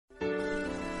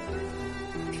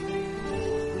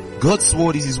God's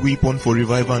word is his weapon for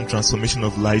revival and transformation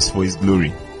of lives for his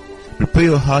glory. Prepare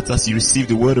your heart as you receive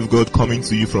the word of God coming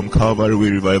to you from Calvary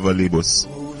Way Revival Labels.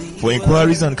 For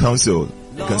inquiries and counsel,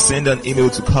 you can send an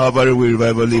email to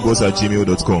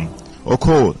calvarywayrevivalabels@gmail.com or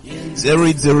call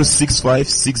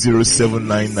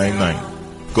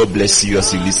 08065607999. God bless you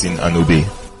as you listen and obey.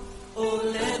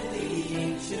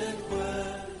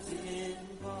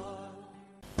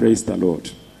 Praise the Lord.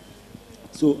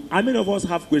 So, how many of us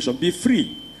have questions? Be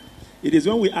free. It is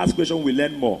when we ask questions we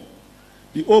learn more.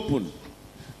 Be open.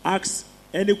 Ask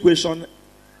any question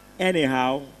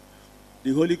anyhow.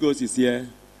 The Holy Ghost is here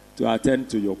to attend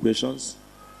to your questions.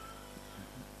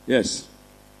 Yes.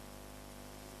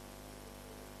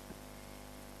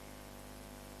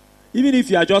 Even if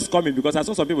you are just coming, because I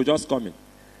saw some people just coming.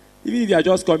 Even if you are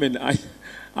just coming and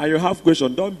you have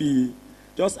questions, don't be,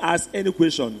 just ask any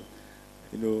question.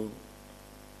 You know.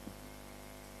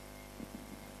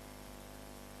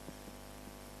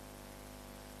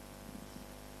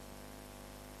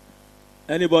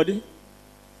 Anybody?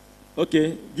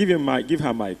 Okay, give her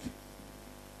mic.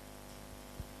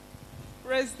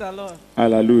 Praise the Lord.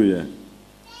 Hallelujah.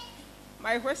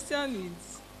 My question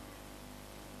is,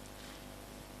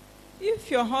 if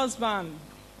your husband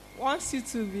wants you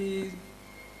to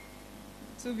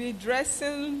be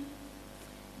dressing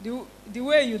the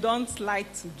way you don't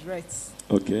like to dress,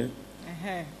 okay,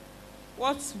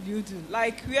 what will you do?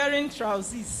 Like wearing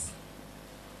trousers,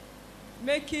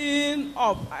 making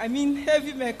up,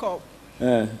 heavy makeup.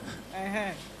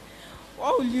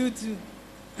 What will you do?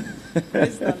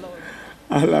 Praise the Lord.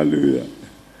 Hallelujah.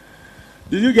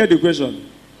 Did you get the question?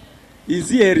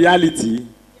 Is it a reality?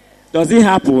 Does it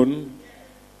happen?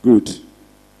 Good.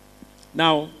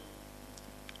 Now,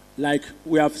 like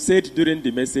we have said during the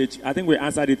message, I think we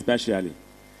answered it partially.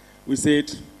 We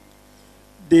said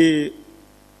the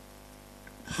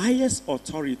highest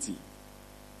authority,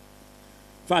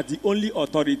 in fact, the only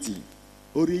authority,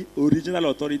 original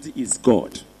authority is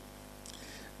God.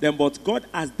 Then, but God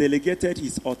has delegated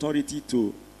his authority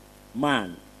to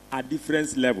man at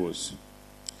different levels.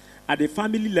 At the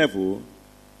family level,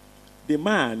 the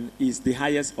man is the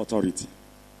highest authority,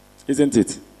 isn't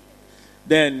it?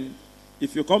 Then,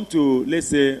 if you come to, let's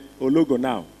say, Ologo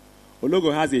now,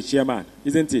 Ologo has a chairman,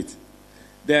 isn't it?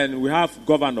 Then we have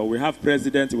governor, we have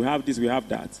president, we have this, we have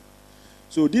that.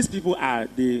 So these people are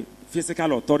the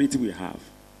physical authority we have.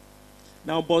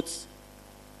 Now, but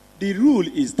the rule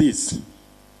is this.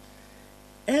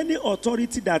 Any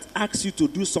authority that asks you to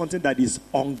do something that is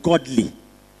ungodly.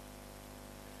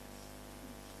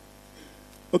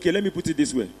 Okay, let me put it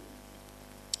this way.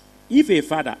 If a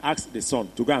father asks the son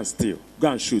to go and steal,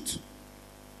 go and shoot,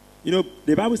 you know,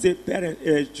 the Bible says,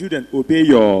 children, obey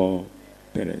your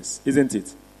parents, isn't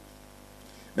it?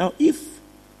 Now, if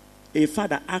a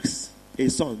father asks a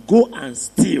son, go and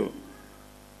steal,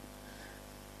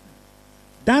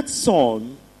 that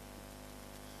son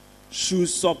should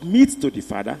submit to the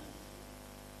father,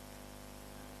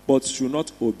 but should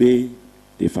not obey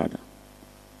the father.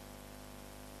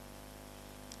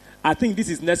 I think this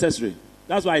is necessary.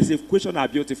 That's why I say questions are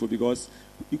beautiful, because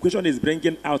the question is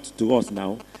bringing out to us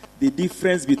now the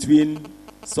difference between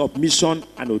submission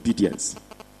and obedience.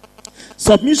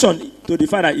 Submission to the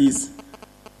father is,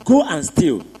 go and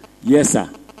steal. Yes, sir.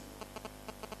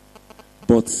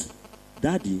 But,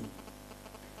 Daddy,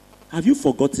 have you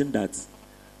forgotten that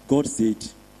God said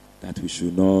that we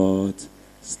should not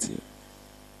steal?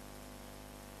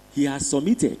 He has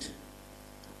submitted,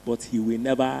 but he will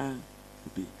never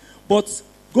obey. But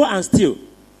go and steal.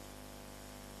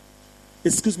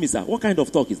 Excuse me, sir. What kind of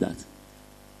talk is that?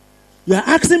 You are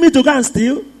asking me to go and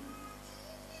steal?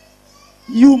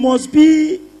 You must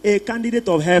be a candidate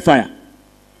of hellfire.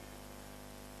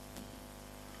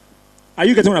 Are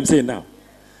you getting what I'm saying now?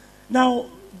 Now,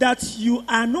 that you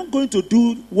are not going to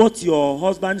do what your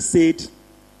husband said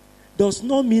does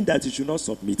not mean that you should not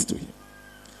submit to him.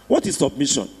 What is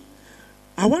submission?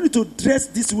 I want you to dress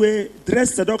this way,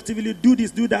 dress seductively, do this,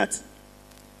 do that.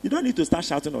 You don't need to start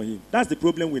shouting on him. That's the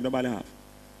problem we normally have.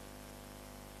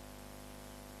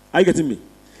 Are you getting me?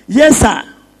 Yes, sir.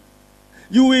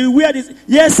 You will wear this.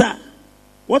 Yes, sir.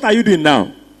 What are you doing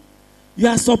now? You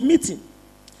are submitting.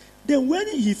 Then when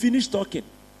he finished talking,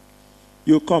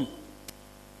 you come.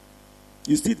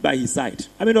 You sit by his side.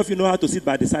 How many of you know how to sit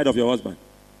by the side of your husband?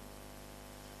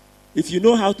 If you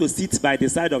know how to sit by the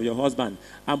side of your husband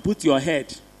and put your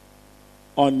head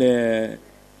on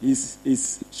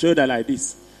his shoulder like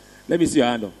this, let me see your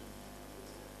hand up.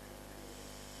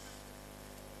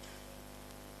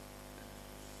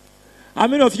 How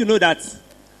many of you know that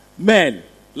men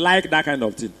like that kind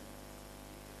of thing?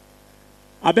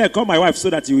 I better call my wife so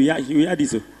that you hear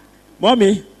this.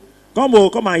 Mommy, come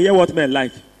and hear what men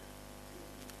like.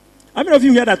 How many of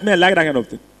you hear that men like that kind of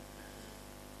thing?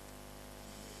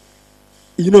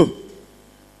 You know.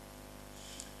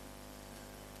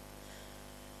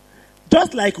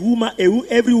 Just like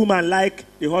every woman like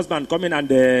the husband coming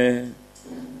and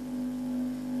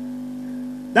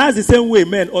that's the same way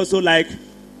men also like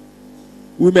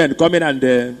women coming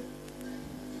and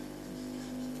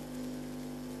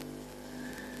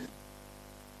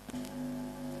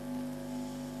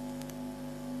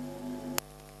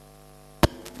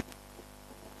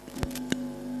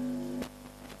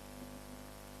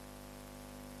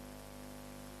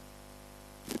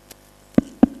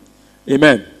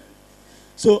Amen.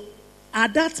 So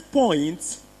at that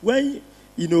point, when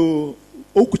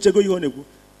Okuchego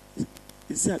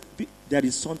he said, there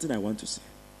is something I want to say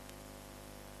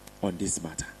on this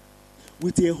matter.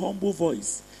 With a humble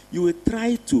voice, you will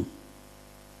try to,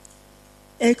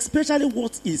 especially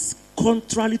what is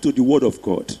contrary to the word of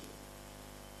God.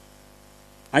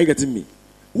 Are you getting me?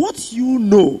 What you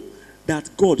know that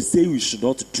God say you should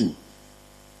not do,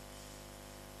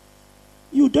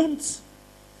 you don't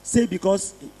say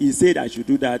because he said I should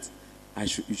do that,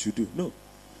 you should do. No.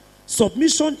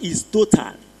 Submission is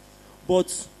total,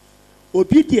 but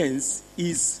obedience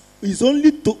is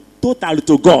only total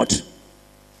to God.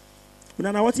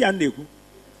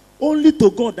 Only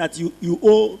to God that you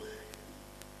owe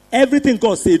everything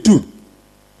God say do.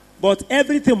 But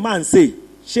everything man say,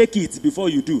 shake it before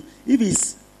you do. If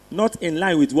it's not in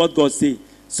line with what God say,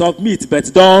 submit,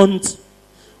 but don't.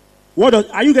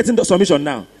 Are you getting the submission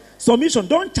now? Submission,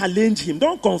 don't challenge him,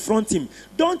 don't confront him,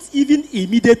 don't even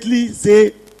immediately say,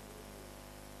 do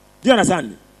you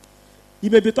understand? He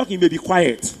may be talking, he may be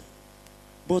quiet.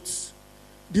 But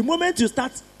the moment you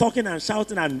start talking and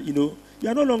shouting and, you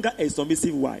are no longer a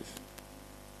submissive wife.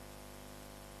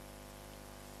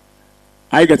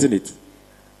 Are you getting it?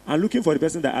 I'm looking for the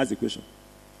person that asked the question.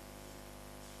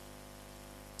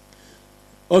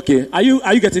 Okay, are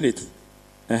you getting it?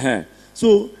 Uh-huh.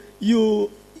 So,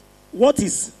 what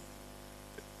is...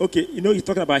 Okay, he's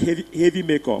talking about heavy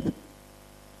makeup.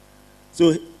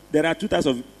 So there are two types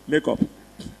of makeup.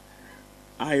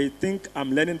 I think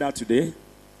I'm learning that today.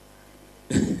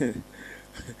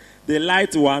 The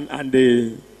light one and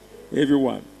the heavy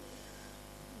one.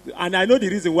 And I know the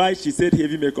reason why she said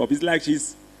heavy makeup. It's like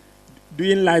she's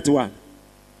doing light one.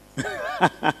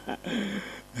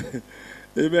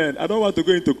 Amen. I don't want to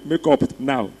go into makeup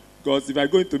now. Because if I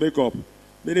go into makeup,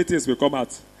 many things will come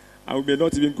out. And we may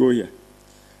not even go here.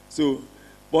 So,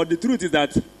 but the truth is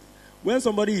that when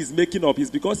somebody is making up, it's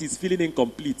because he's feeling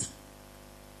incomplete.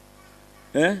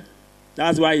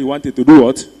 That's why he wanted to do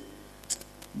what?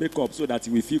 Make up so that he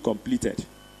will feel completed.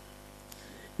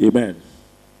 Amen.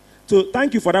 So,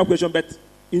 thank you for that question, but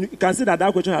you can see that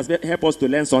question has helped us to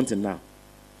learn something now.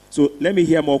 So, let me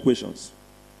hear more questions.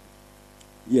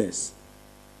 Yes.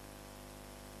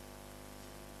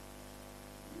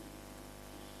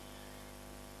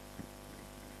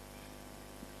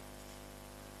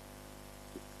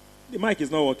 The mic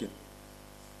is not working.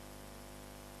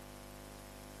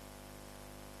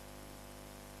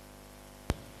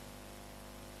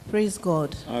 Praise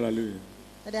God. Hallelujah.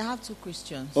 But I have two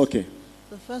questions. Okay.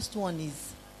 The first one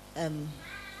is,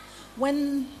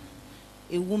 when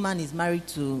a woman is married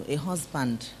to a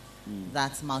husband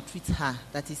that maltreats her,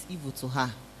 that is evil to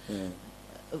her. Yeah.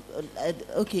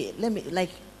 Okay,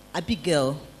 like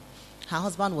Abigail, her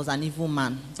husband was an evil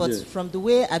man. But from the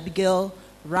way Abigail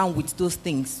ran with those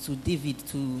things to David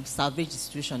to salvage the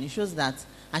situation, it shows that,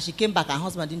 and she came back, her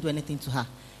husband didn't do anything to her.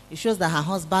 It shows that her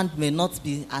husband may not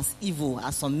be as evil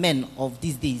as some men of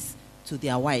these days to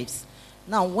their wives.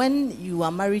 Now, when you are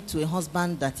married to a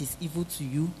husband that is evil to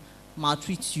you,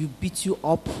 maltreats you, beats you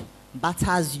up,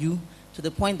 batters you, to the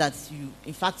point that you,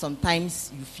 in fact,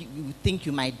 sometimes you think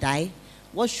you might die,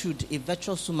 what should a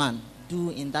virtuous woman do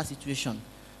in that situation?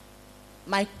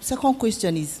 My second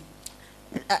question is,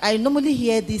 I normally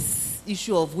hear this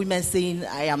issue of women saying,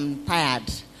 I am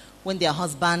tired, when their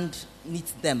husband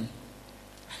needs them.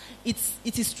 It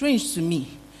is strange to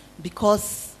me,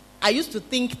 because I used to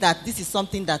think that this is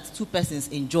something that two persons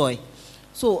enjoy.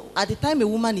 So at the time a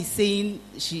woman is saying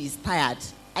she is tired,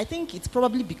 I think it's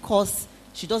probably because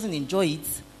she doesn't enjoy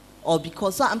it, or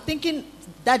because... So I'm thinking,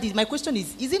 my question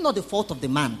is it not the fault of the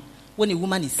man? When a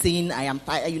woman is saying, I am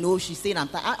tired, she's saying, I'm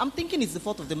tired. I'm thinking it's the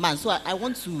fault of the man. So I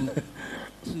want to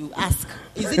ask,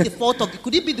 is it the fault of...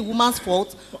 Could it be the woman's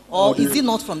fault, or is it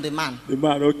not from the man? The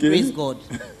man, okay. Praise God.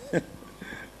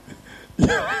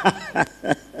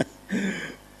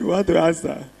 You want to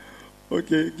answer?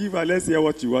 Okay, give her, let's hear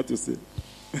what you want to say.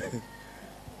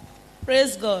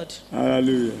 Praise God.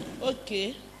 Hallelujah.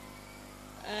 Okay.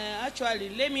 Actually,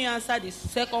 let me answer the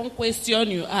second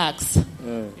question you asked,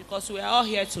 because we are all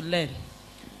here to learn.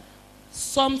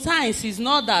 Sometimes it's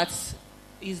not that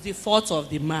it's the fault of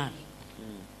the man.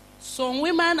 Some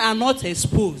women are not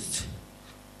exposed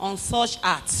on such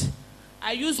acts.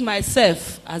 I use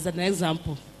myself as an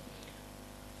example.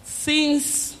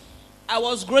 Since I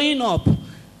was growing up,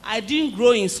 I didn't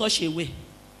grow in such a way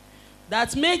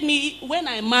that made me, when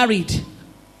I married,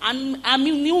 and I'm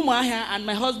in Umuahia and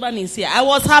my husband is here, I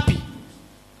was happy.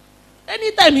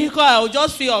 Anytime he called, I would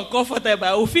just feel uncomfortable.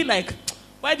 I would feel like,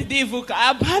 why did he even come?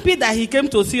 I'm happy that he came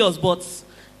to see us, but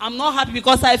I'm not happy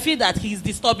because I feel that he's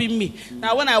disturbing me.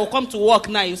 Now, when I will come to work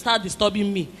now, you start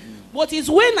disturbing me. But it's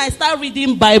when I start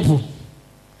reading Bible.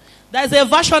 There's a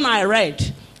version I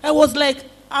read. I was like,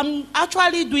 I'm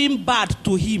actually doing bad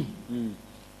to him.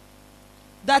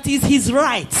 That is his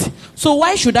right. So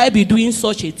why should I be doing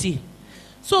such a thing?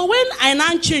 So when I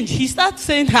now change, he starts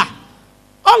saying,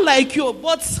 unlike you,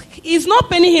 but it's not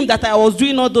paining him that I was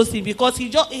doing all those things because he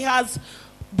has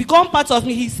become part of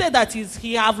me. He said that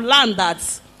he have learned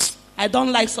that I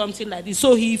don't like something like this.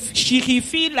 So he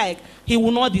feel like he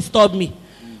will not disturb me.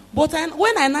 But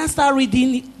when I now start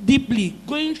reading deeply,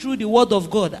 going through the word of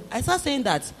God, I start saying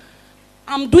that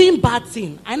I'm doing bad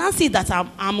thing. I now see that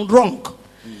I'm wrong.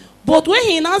 But when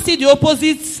he now see the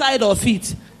opposite side of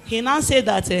it, he now say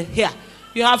that, here,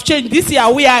 you have changed. This year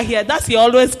we are here. That's he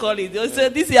always call it. He say,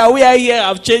 this year we are here,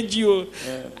 I've changed you.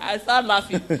 I start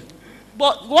laughing.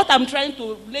 But what I'm trying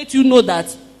to let you know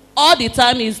that all the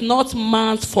time is not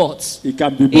man's fault. It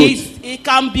can be both. It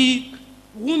can be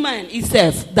woman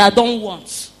itself that don't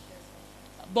want.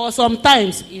 But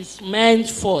sometimes it's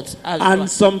man's fault as well. And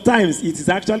sometimes it is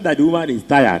actually that the woman is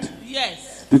tired.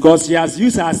 Yes. Because she has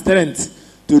used her strength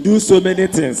to do so many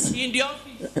things. In the office.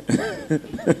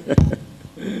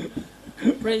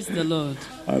 Praise the Lord.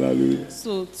 Hallelujah.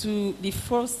 So to the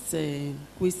first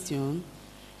question,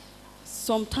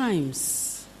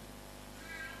 sometimes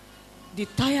the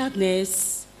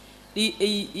tiredness,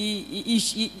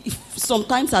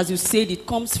 sometimes as you said, it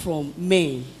comes from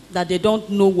men that they don't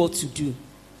know what to do.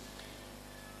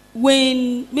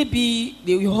 When maybe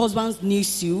your husband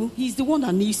needs you, he's the one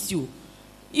that needs you.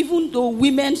 Even though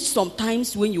women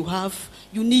sometimes when you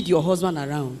need your husband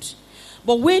around.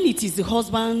 But when it is the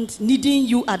husband needing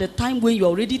you at the time when you're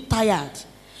already tired,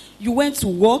 you went to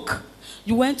work,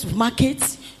 you went to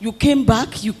market, you came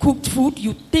back, you cooked food,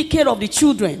 you take care of the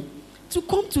children. To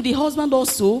come to the husband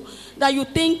also, that you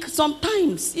think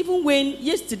sometimes, even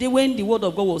yesterday when the word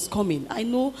of God was coming, I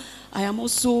know I am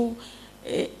also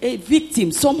a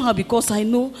victim somehow because I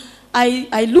know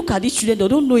I look at these children, they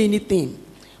don't know anything.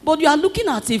 But you are looking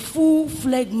at a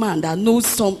full-fledged man that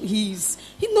knows he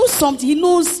knows something. He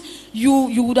knows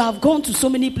you would have gone to so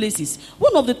many places.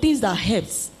 One of the things that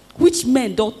helps, which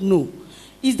men don't know,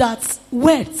 is that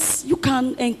words you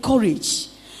can encourage.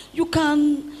 You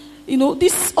can,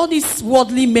 all these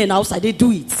worldly men outside, they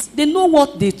do it. They know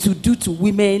what they to do to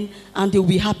women and they'll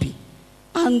be happy.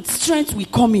 And strength will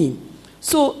come in.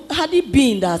 So had it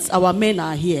been that our men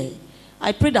are here,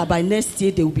 I pray that by next year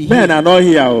they will be here. Men are not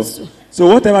here. So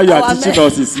whatever you are teaching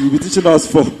us is you'll be teaching us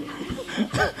for.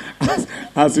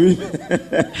 as we.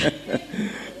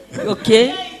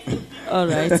 Okay. All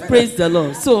right. Praise the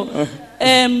Lord. So,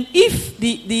 if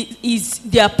is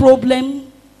their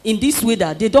problem in this way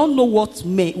that they don't know what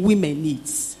women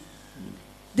needs,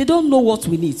 they don't know what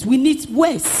we need. We need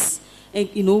words,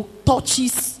 and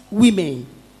touches women.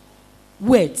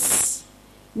 Words.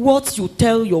 What you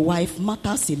tell your wife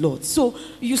matters a lot. So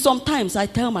sometimes I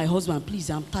tell my husband, please,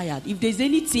 I'm tired. If there's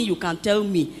anything you can tell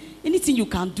me, anything you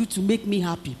can do to make me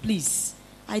happy, please.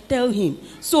 I tell him.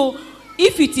 So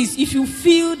if you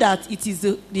feel that it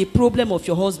is the problem of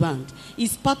your husband,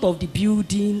 it's part of the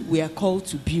building we are called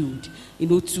to build.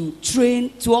 To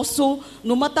train, to also,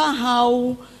 no matter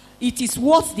how it is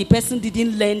what the person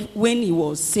didn't learn when he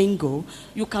was single,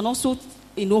 you can also,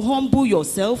 humble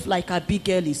yourself like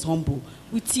Abigail is humble.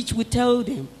 We tell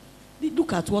them,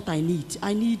 look at what I need.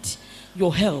 I need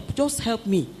your help. Just help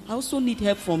me. I also need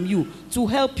help from you to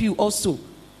help you also.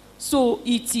 So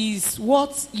it is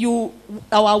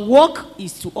our work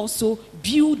is to also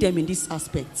build them in this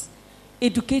aspect.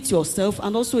 Educate yourself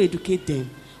and also educate them.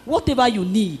 Whatever you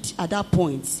need at that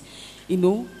point,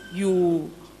 you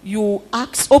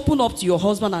open up to your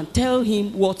husband and tell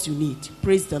him what you need.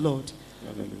 Praise the Lord.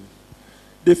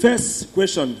 The first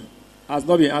question has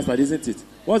not been answered, isn't it?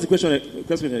 What's the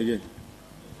question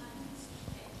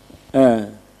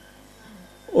again?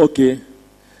 Okay.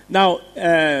 Now,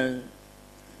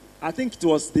 I think it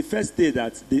was the first day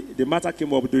that the matter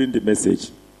came up during the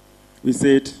message. We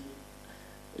said,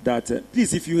 that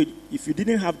please, if you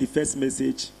didn't have the first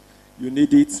message, you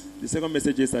need it. The second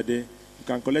message yesterday, you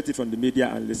can collect it from the media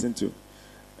and listen to.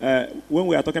 When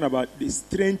we are talking about the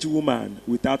strange woman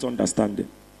without understanding,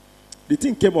 the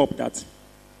thing came up that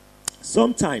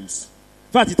sometimes,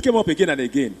 in fact, it came up again and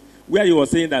again, where you were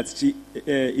saying that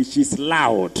she's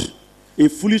loud. A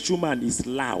foolish woman is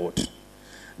loud.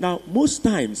 Now, most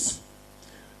times,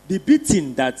 the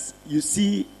beating that you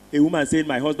see a woman saying,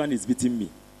 my husband is beating me,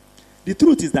 the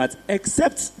truth is that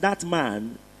except that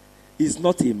man is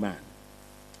not a man,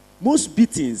 most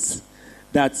beatings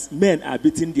that men are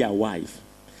beating their wife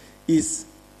is,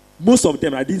 most of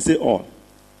them, I didn't say all.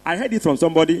 I heard it from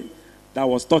somebody that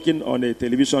was talking on a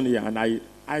television here, and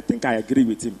I think I agree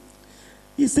with him.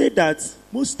 He said that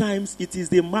most times it is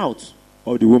the mouth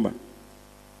of the woman.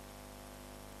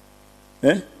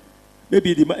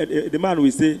 Maybe the man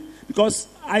will say, because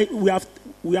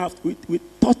we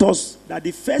taught us that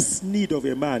the first need of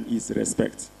a man is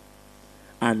respect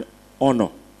and honor.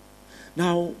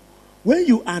 Now, when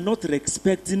you are not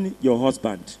respecting your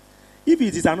husband, if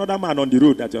it is another man on the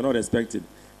road that you're not respecting,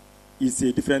 it's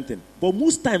a different thing. But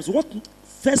most times, what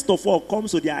first of all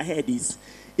comes to their head is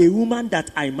a woman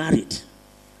that I married.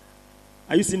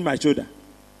 Are you seeing my shoulder?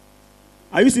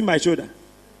 Are you seeing my shoulder?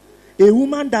 A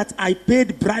woman that I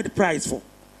paid bride price for.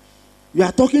 You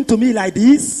are talking to me like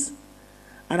this?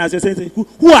 And as you're saying,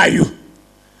 who are you?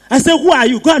 I say, who are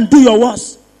you? Go and do your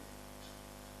worst.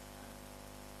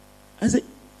 I say,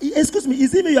 excuse me,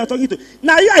 is it me you are talking to?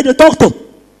 Now you are the doctor.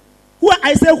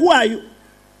 I say, who are you?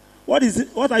 What is it?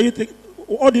 What are you think?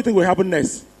 What do you think will happen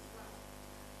next?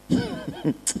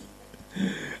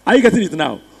 Are you getting it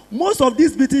now? Most of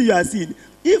this beating you are seeing,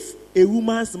 if a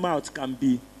woman's mouth can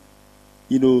be,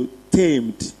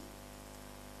 tamed,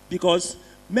 because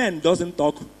men doesn't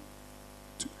talk.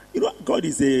 God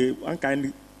is a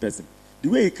unkind person. The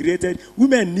way He created,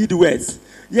 women need words.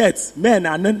 Yet men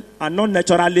are not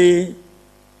naturally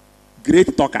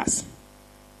great talkers.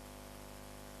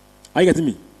 Are you getting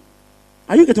me?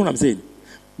 Are you getting what I'm saying?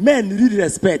 Men need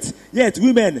respect. Yet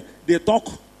women, they talk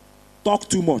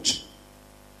too much.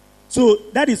 So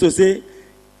that is to say,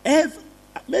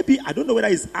 maybe, I don't know whether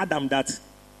it's Adam that,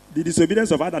 the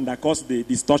disobedience of Adam that caused the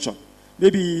distortion.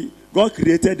 Maybe God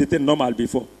created the thing normal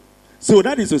before. So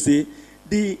that is to say,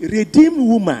 the redeemed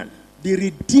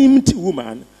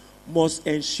woman must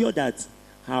ensure that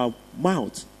her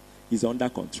mouth is under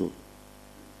control.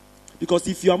 Because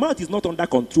if your mouth is not under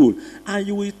control, and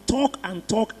you will talk and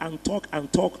talk and talk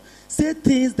and talk, say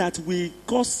things that will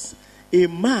cause a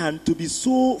man to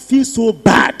feel so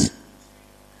bad,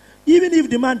 even if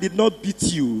the man did not beat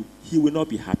you, he will not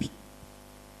be happy.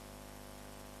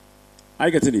 Are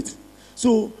you getting it?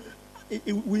 So,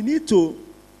 we need to,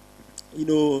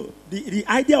 the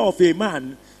idea of a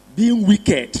man being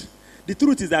wicked, the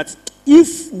truth is that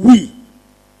if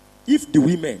the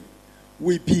women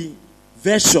will be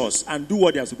virtuous and do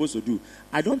what they are supposed to do,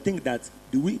 I don't think that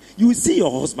you will see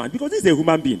your husband, because this is a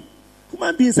human being.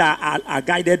 Human beings are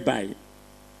guided by.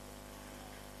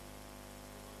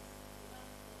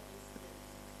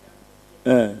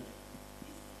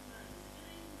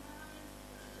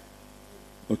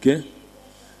 Okay.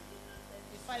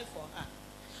 For her.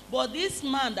 But this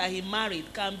man that he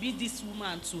married can be this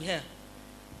woman to her.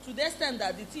 To the extent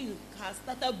that the thing has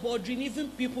started bothering even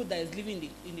people that is living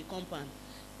in the compound.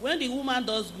 When the woman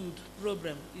does good,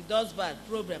 problem. He does bad,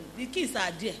 problem. The kids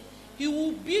are there. He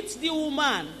will beat the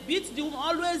woman,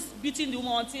 always beating the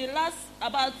woman until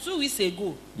about 2 weeks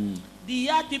ago. The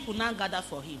yard people now gather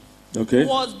for him. Okay. He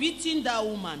was beating that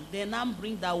woman. They now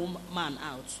bring that woman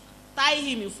out. Tie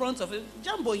him in front of him.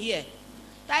 Jumbo here.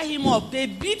 Tie him up. They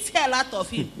beat hell out of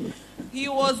him. He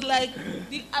was like,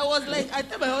 I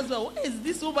tell my husband, what is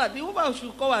this woman? The woman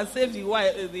should come and save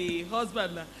the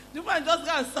husband. The woman just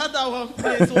got sat down one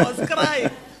place, was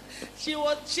crying. She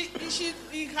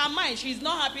in her mind, she's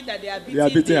not happy that they are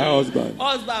beating her husband.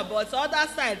 But the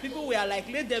other side, people were like,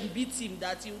 let them beat him,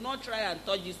 that he will not try and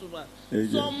touch this woman.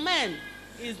 Some men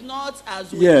is not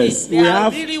as wicked. Yes, they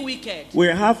are really wicked. We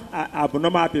have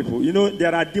abnormal people.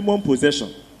 There are demon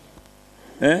possession.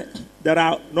 There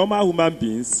are normal human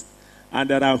beings, and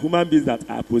there are human beings that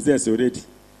are possessed already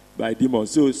by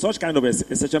demons. So such kind of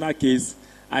exceptional case,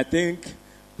 I think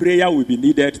prayer will be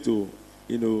needed to,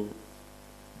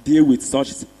 deal with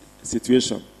such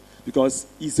situation, because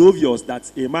it's obvious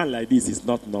that a man like this is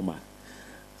not normal.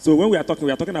 So when we are talking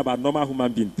about normal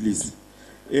human being, please.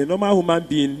 A normal human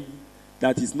being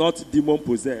that is not demon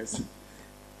possessed.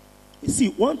 You see,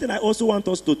 one thing I also want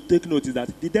us to take note is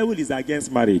that the devil is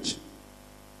against marriage.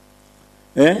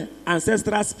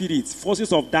 Ancestral spirits,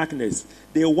 forces of darkness,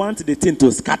 they want the thing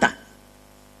to scatter.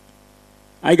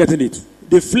 Are you getting it?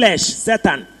 The flesh,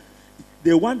 Satan,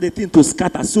 they want the thing to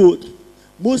scatter. So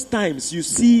most times you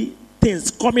see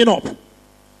things coming up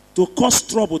to cause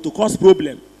trouble, to cause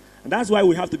problem. And that's why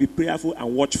we have to be prayerful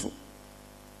and watchful.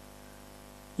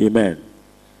 Amen.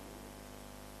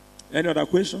 Any other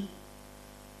question?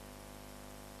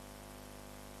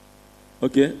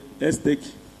 Okay, let's take.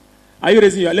 Are you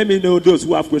raising your? Let me know those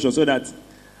who have questions so that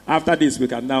after this we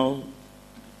can now.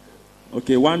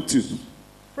 Okay, 1, 2.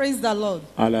 Praise the Lord.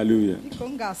 Hallelujah.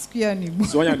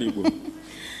 Sonya Nibo.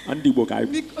 And Igbo kai.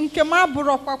 Nke m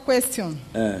abụrụkwa question.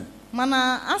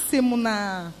 Mana asị m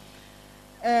na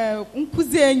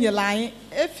nkuzi enyela anyị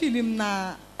efili m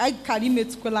na akara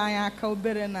imetụkwala anyị aka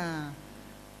obere na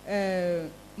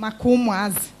maka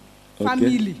ụmụazị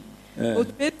family.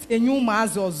 Otu esi enye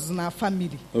ụmụazị ọzụzụ na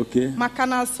family. Okay. Maka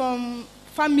na some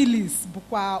families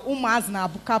bụkwa ụmụazị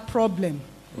na-abụka problem.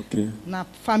 Okay. Na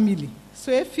family.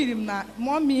 So if film na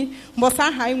mommy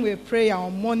mbosa ha inwe prayer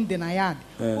on Monday na yard.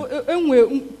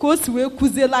 Enwe kosi we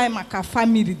kuzela maka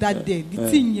family that day. The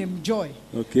thing him joy.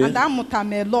 Okay. And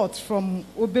amutam a lot from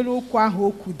obere okwu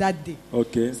ahụ okwu that day.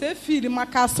 Okay. So if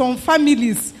maka some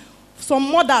families,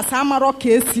 some mothers amaro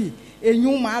kesi enyu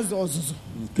ụmụazị ọzụzụ.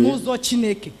 N'ụzọ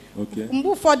Chineke. Okay. Mgbe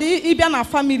ụfọdụ ịbịa na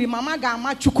family mama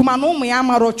ga-ama Chukwu mana ụmụ ya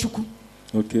amarọ Chukwu.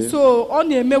 Okay. So ọ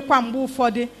na-emekwa mgbe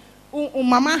ụfọdụ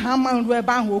Mama Haman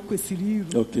Rebang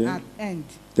okay. At end.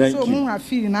 Thank so you.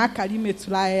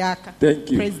 Thank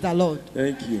you. Praise the Lord.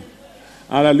 Thank you.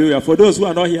 Hallelujah. For those who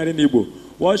are not hearing Igbo,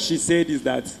 what she said is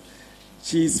that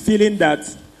she is feeling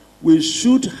that we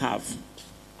should have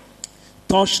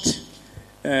touched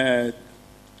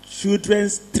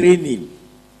children's training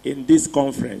in this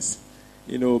conference.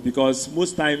 You know, because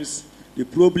most times the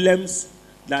problems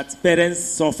that parents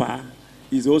suffer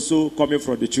is also coming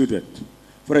from the children.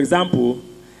 For example,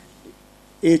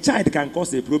 a child can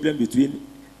cause a problem between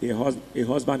a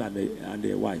husband and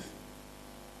a wife.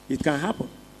 It can happen.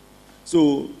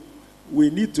 So we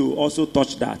need to also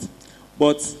touch that.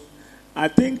 But I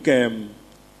think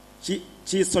she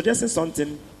is suggesting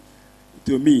something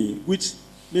to me, which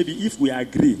maybe if we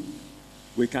agree,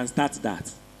 we can start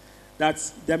that. That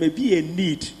there may be a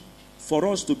need for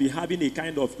us to be having a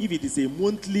kind of, if it is a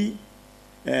monthly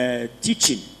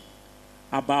teaching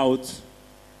about,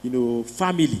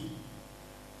 family.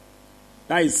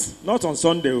 That is not on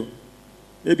Sunday,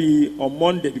 maybe on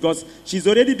Monday, because she's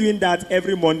already doing that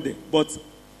every Monday. But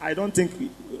I don't think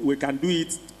we can do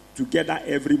it together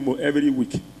every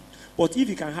week. But if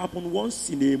it can happen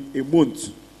once in a month,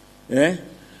 we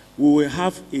will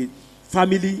have a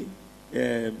family,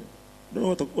 I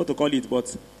don't know what to call it,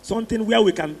 but something where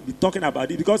we can be talking about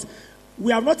it, because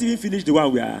we have not even finished the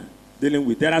one we are dealing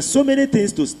with. There are so many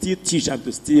things to still teach and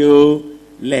to still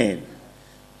learn.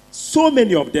 So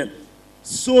many of them.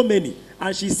 So many.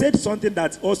 And she said something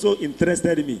that also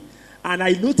interested me. And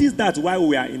I noticed that while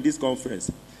we are in this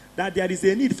conference, that there is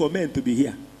a need for men to be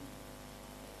here.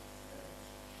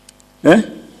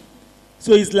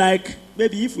 So it's like,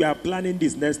 maybe if we are planning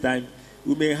this next time,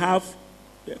 we may have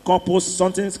couples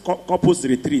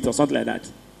retreat or something like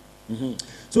that. Mm-hmm.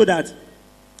 So that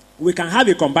we can have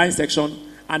a combined section,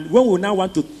 and when we now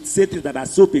want to say things that are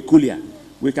so peculiar,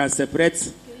 we can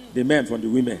separate the men from the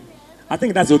women. I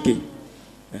think that's okay.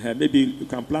 Maybe you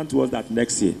can plan towards that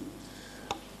next year.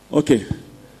 Okay.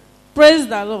 Praise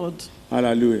the Lord.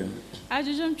 Hallelujah.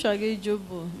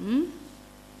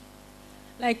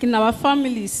 Like in our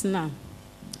families now,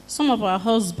 some of our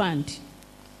husbands,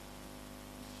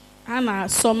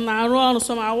 some are run,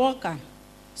 some are worker,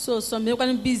 so some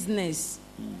are business,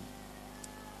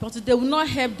 but they will not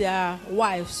help their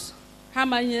wives. How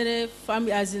many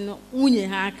family as in unye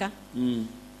haka?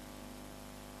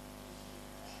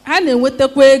 Hane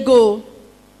wete go,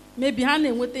 maybe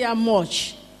hane wete ya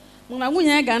much. Muna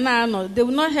unye gana no, they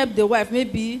will not help the wife.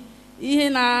 Maybe ihe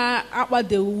na akwa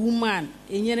the woman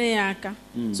enyere ya aka.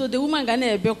 So the woman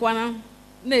gana ebekwana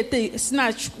na ete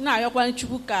snatch na ayokwana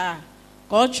chukwu ka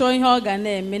ọ chọọ ihe ọ ga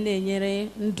na-eme na-enyere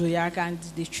ndụ ya aka and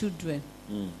the children.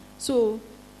 So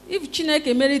if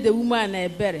Chineke marry the woman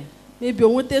ebere, maybe o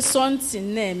nwete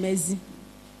something na-emezi,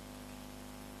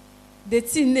 the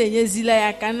thing na-enyezila ya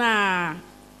aka na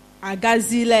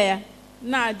agazila ya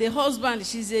na the husband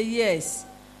she say yes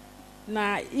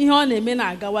na ihe ọ na-eme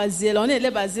na-agawaziela, ọ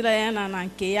na-elebazila ya na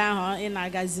nke ya ahụ ị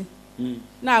na-agazi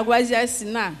na-agwazi ya si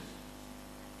na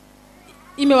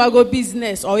imewago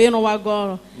business or ịrụwago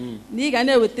ọrụ na ị ga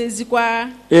na-ewetezikwa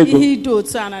ihe ido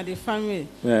otu a na the family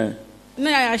na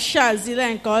ya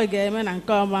shazile nke ọ ga-eme na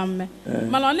nke ọma mme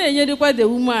mana ọ na-enyerikwa the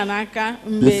woman aka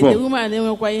mgbe the woman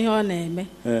enwekwa ihe ọ na-eme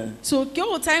so ke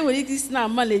ụta anyị nwere ike isi na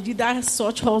mmalejide that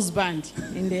such husband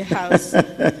in the house.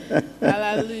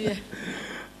 Hallelujah.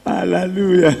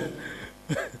 Hallelujah.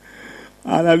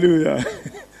 Hallelujah.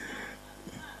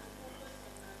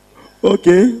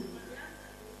 Okay.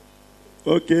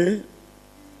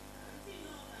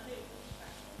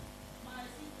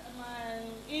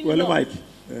 Well, Mike.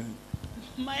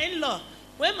 My in-law,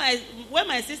 when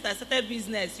my sister started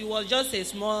business, it was just a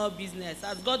small business.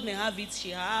 As God may have it, she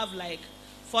have like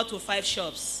 4 to 5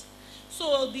 shops.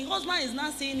 So the husband is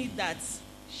not saying it that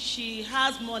she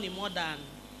has money more than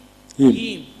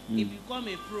him. It become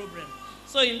a problem.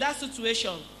 So in that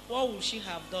situation, what would she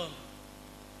have done?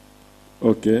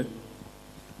 Okay.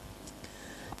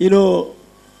 You know,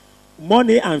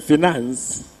 money and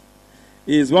finance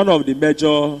is one of the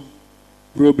major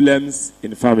problems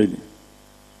in family.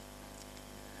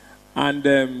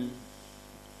 And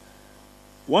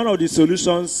one of the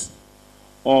solutions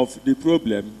of the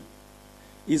problem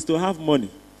is to have money.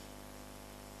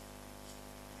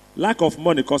 Lack of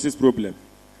money causes problem.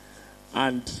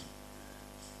 And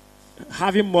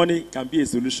having money can be a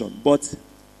solution. But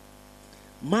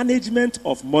management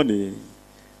of money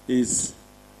is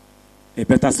a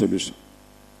better solution.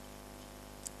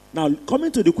 Now,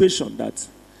 coming to the question that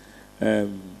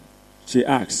she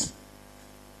asks.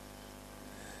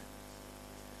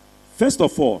 First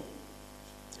of all,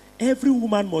 every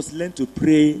woman must learn to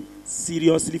pray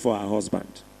seriously for her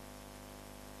husband.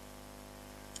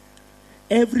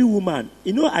 Every woman.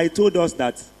 You know, I told us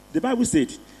that the Bible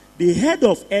said the head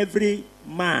of every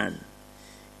man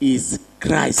is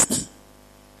Christ.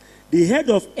 The head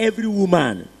of every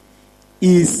woman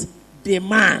is the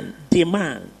man. The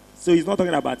man. So he's not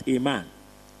talking about a man.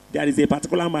 There is a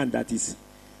particular man that is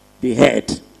the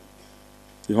head,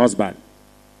 the husband.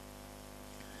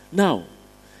 Now,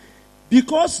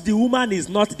 because the woman is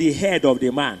not the head of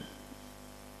the man,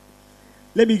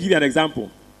 let me give you an example.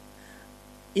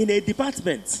 In a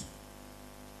department,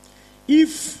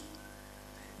 if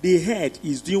the head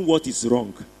is doing what is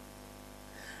wrong,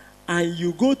 and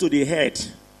you go to the head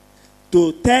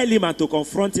to tell him and to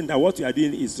confront him that what you are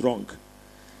doing is wrong,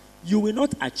 you will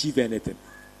not achieve anything.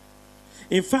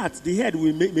 In fact, the head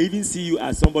may even see you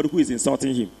as somebody who is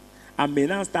insulting him and may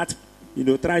now start,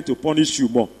 trying to punish you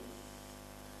more.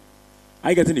 Are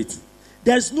you getting it?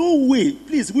 There's no way,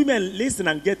 please, women, listen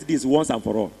and get this once and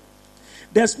for all.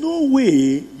 There's no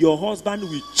way your husband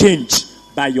will change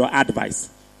by your advice.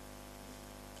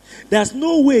 There's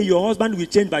no way your husband will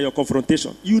change by your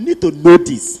confrontation. You need to know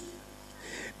this.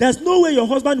 There's no way your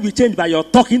husband will change by your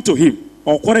talking to him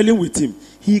or quarreling with him.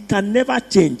 He can never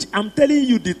change. I'm telling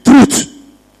you the truth.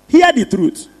 Hear the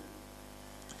truth.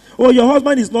 Oh, your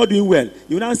husband is not doing well.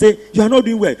 You now say, you are not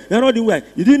doing well. You are not doing well.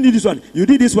 You didn't do this one. You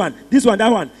did this one,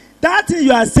 that one. That thing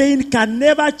you are saying can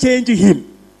never change him.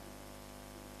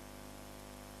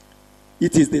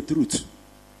 It is the truth.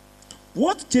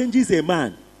 What changes a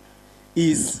man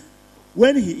is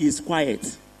when he is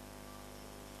quiet.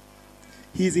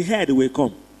 His head will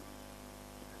come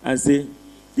and say,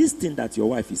 this thing that your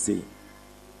wife is saying,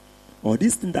 or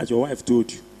this thing that your wife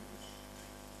told you,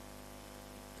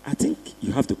 I think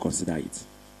you have to consider it.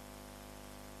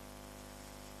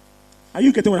 Are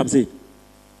you getting what I'm saying?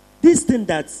 This thing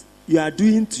that you are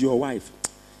doing to your wife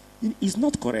is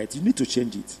not correct. You need to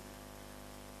change it.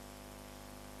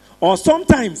 Or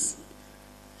sometimes,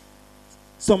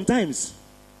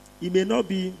 he may not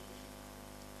be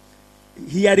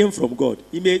hearing from God.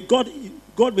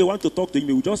 God may want to talk to him.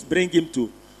 He will just bring him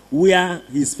to where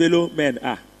his fellow men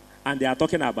are. And they are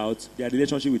talking about their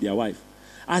relationship with their wife.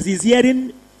 As he's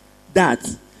hearing that,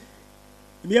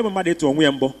 he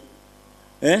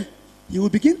will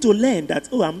begin to learn that,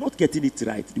 I'm not getting it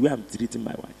right the way I'm treating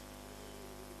my wife.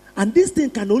 And this thing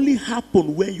can only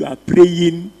happen when you are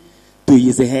praying to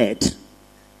his head.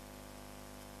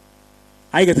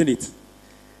 Are you getting it?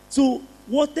 So,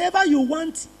 whatever you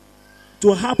want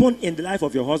to happen in the life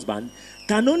of your husband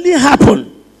can only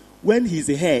happen when his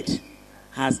head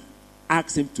has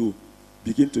asked him to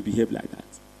begin to behave like that.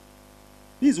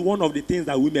 This is one of the things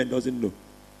that women doesn't know.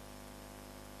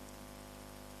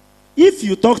 If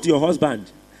you talk to your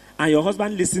husband and your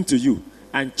husband listens to you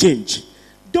and change,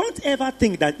 don't ever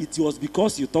think that it was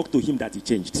because you talked to him that he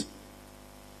changed.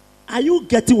 Are you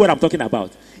getting what I'm talking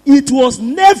about? It was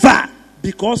never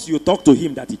because you talked to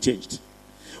him that he changed.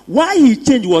 Why he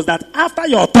changed was that after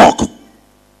your talk,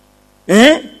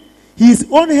 his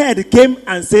own head came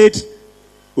and said,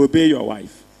 obey your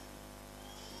wife.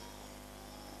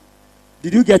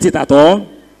 Did you get it at all?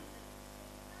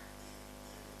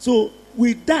 So,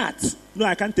 with that, no,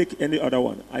 I can't take any other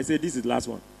one. I say this is the last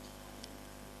one.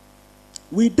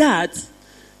 With that,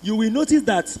 you will notice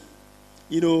that,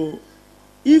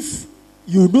 if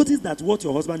you notice that what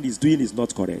your husband is doing is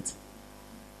not correct,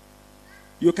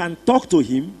 you can talk to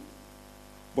him,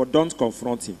 but don't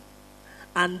confront him.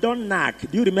 And don't nag.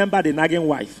 Do you remember the nagging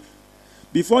wife?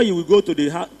 Before you will go to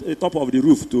the top of the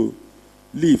roof to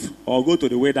live or go to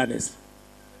the wilderness,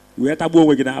 you have to go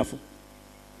with the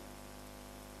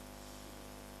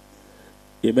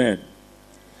Amen.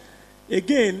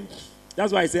 Again,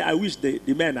 that's why I say I wish the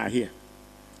men are here.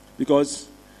 Because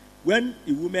when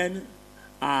the women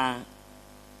are,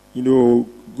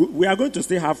 we are going to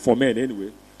still have for men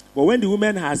anyway. But when the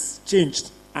woman has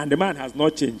changed and the man has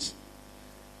not changed,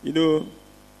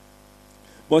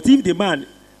 but if the man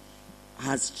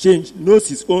has changed, knows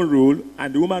his own role,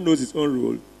 and the woman knows his own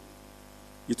role,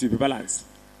 it will be balanced.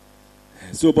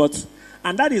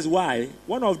 And that is why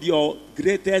one of your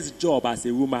greatest job as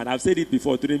a woman, I've said it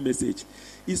before during message,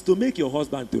 is to make your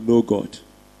husband to know God.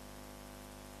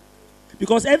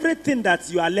 Because everything that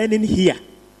you are learning here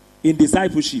in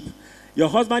discipleship, your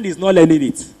husband is not learning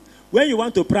it. When you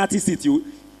want to practice it,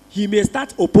 he may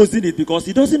start opposing it because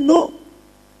he doesn't know.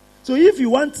 So if you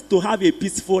want to have a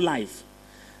peaceful life,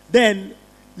 then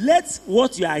let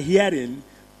what you are hearing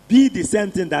be the same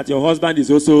thing that your husband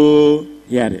is also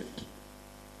hearing.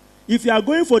 If you are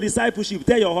going for discipleship,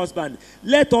 tell your husband,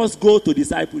 let us go to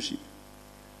discipleship.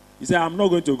 He said, I'm not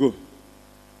going to go.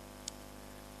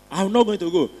 I'm not going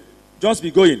to go. Just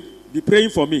be going. Be praying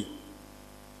for me.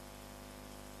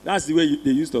 That's the way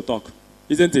they used to talk,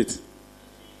 isn't it?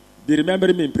 Be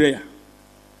remembering me in prayer.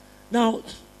 Now,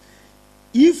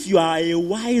 if you are a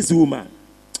wise woman,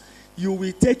 you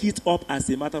will take it up as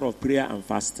a matter of prayer and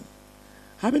fasting.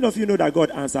 How many of you know that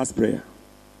God answers prayer?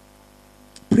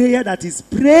 Prayer that is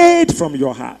prayed from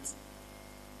your heart.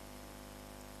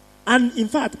 And in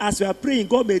fact, as you are praying,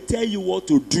 God may tell you what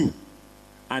to do.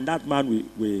 And that man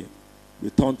will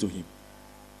turn to him.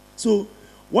 So,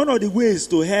 one of the ways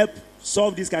to help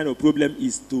solve this kind of problem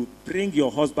is to bring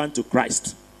your husband to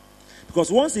Christ. Because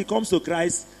once he comes to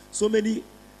Christ, so many,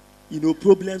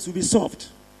 problems will be solved.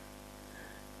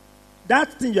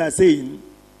 That thing you are saying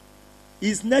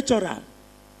is natural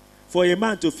for a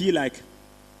man to feel like,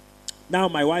 now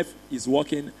my wife is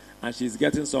working and she's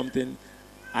getting something,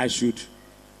 I should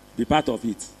be part of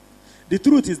it. The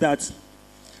truth is that,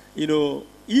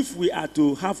 if we are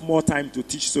to have more time to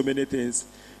teach so many things,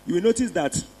 you will notice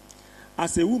that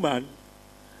as a woman,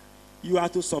 you are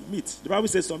to submit. The Bible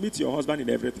says submit to your husband in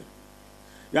everything.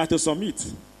 You have to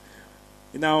submit.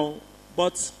 Now,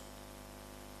 but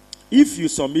if you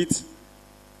submit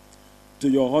to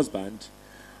your husband,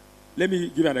 let me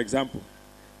give you an example.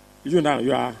 You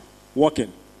are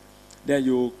working. Then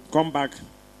you come back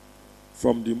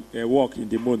from the work in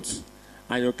the month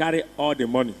and you carry all the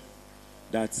money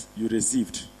that you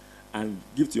received and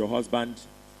give to your husband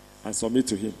and submit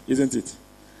to him, isn't it?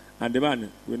 And the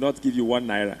man will not give you 1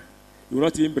 naira. He will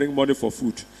not even bring money for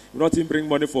food. He will not even bring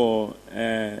money for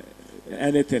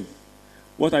anything.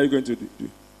 What are you going to do?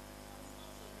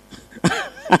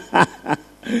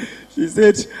 She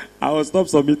said, I will stop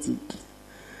submitting.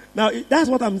 Now, that's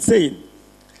what I'm saying.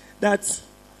 That,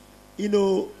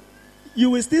 you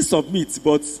will still submit,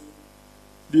 but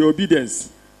the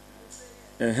obedience.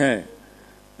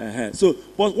 So,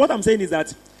 but what I'm saying is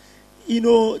that,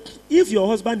 if your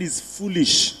husband is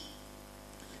foolish,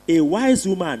 a wise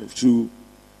woman should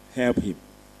help him.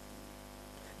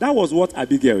 That was what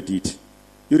Abigail did.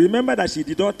 You remember that she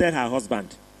did not tell her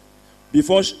husband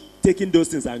before taking those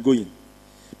things and going.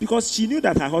 Because she knew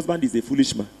that her husband is a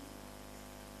foolish man.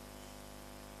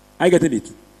 Are you getting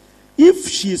it? If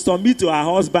she submit to her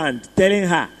husband, telling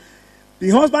her, the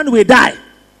husband will die,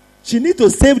 she need to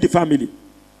save the family.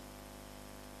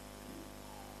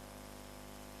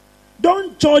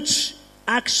 Don't judge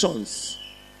actions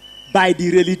by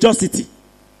the religiosity.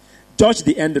 Judge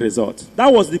the end result.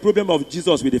 That was the problem of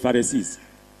Jesus with the Pharisees.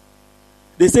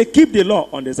 They say, keep the law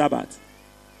on the Sabbath.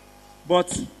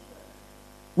 But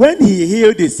when he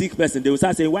healed the sick person, they will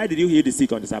start saying, why did you heal the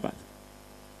sick on the Sabbath?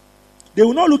 They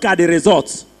will not look at the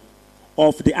results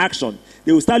of the action.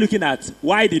 They will start looking at,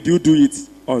 why did you do it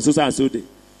on so and so day?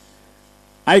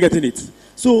 Are you getting it?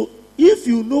 So, if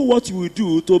you know what you will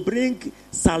do to bring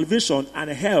salvation and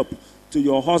help to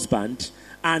your husband,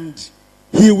 and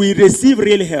he will receive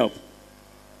real help,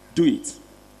 do it.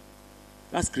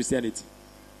 That's Christianity.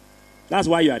 That's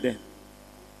why you are there.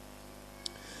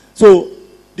 So,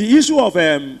 the issue of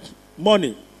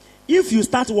money, if you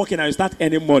start working and you start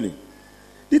earning money,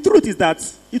 the truth is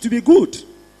that it will be good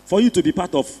for you to be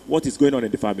part of what is going on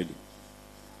in the family.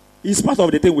 It's part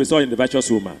of the thing we saw in the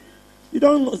virtuous woman. You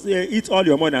don't eat all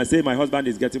your money and say, my husband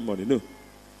is getting money. No.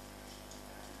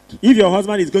 If your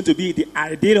husband is going to be the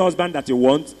ideal husband that you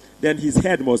want, then his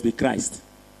head must be Christ.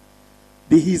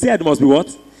 His head must be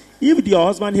what? If your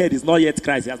husband's head is not yet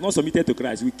Christ, he has not submitted to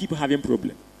Christ, we keep having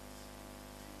problem.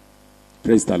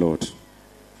 Praise the Lord.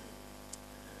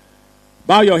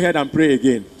 Bow your head and pray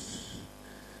again.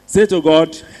 Say to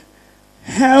God,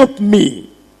 help me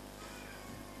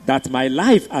that my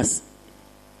life as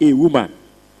a woman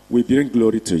will bring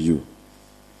glory to you.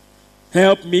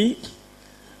 Help me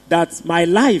that my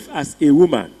life as a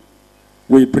woman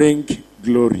will bring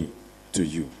glory to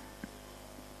you.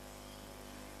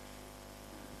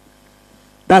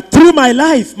 That through my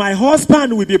life, my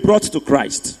husband will be brought to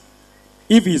Christ.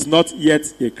 If he is not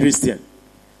yet a Christian,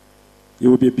 he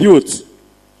will be built,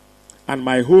 and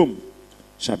my home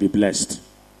shall be blessed.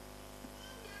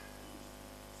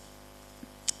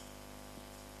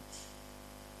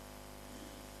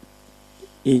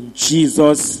 In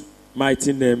Jesus'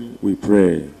 mighty name we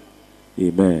pray.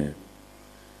 Amen.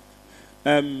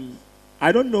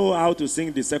 I don't know how to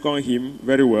sing the second hymn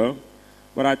very well,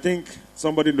 but I think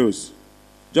somebody knows.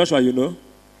 Joshua, you know?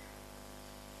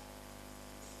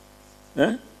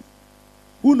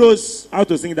 Who knows how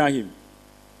to sing that hymn?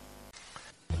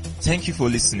 Thank you for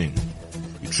listening.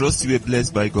 We trust you were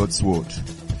blessed by God's word.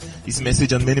 This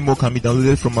message and many more can be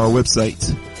downloaded from our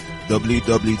website,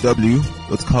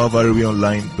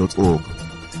 www.calvaryonline.org.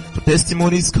 For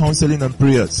testimonies, counseling, and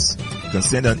prayers, you can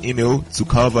send an email to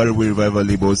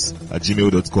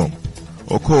calvaryrevivallabels@gmail.com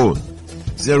or call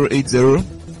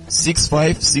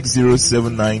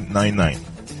 080-6560-7999.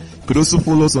 You could also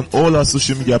follow us on all our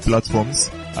social media platforms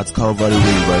at Calvary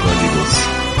Way Revival Labels.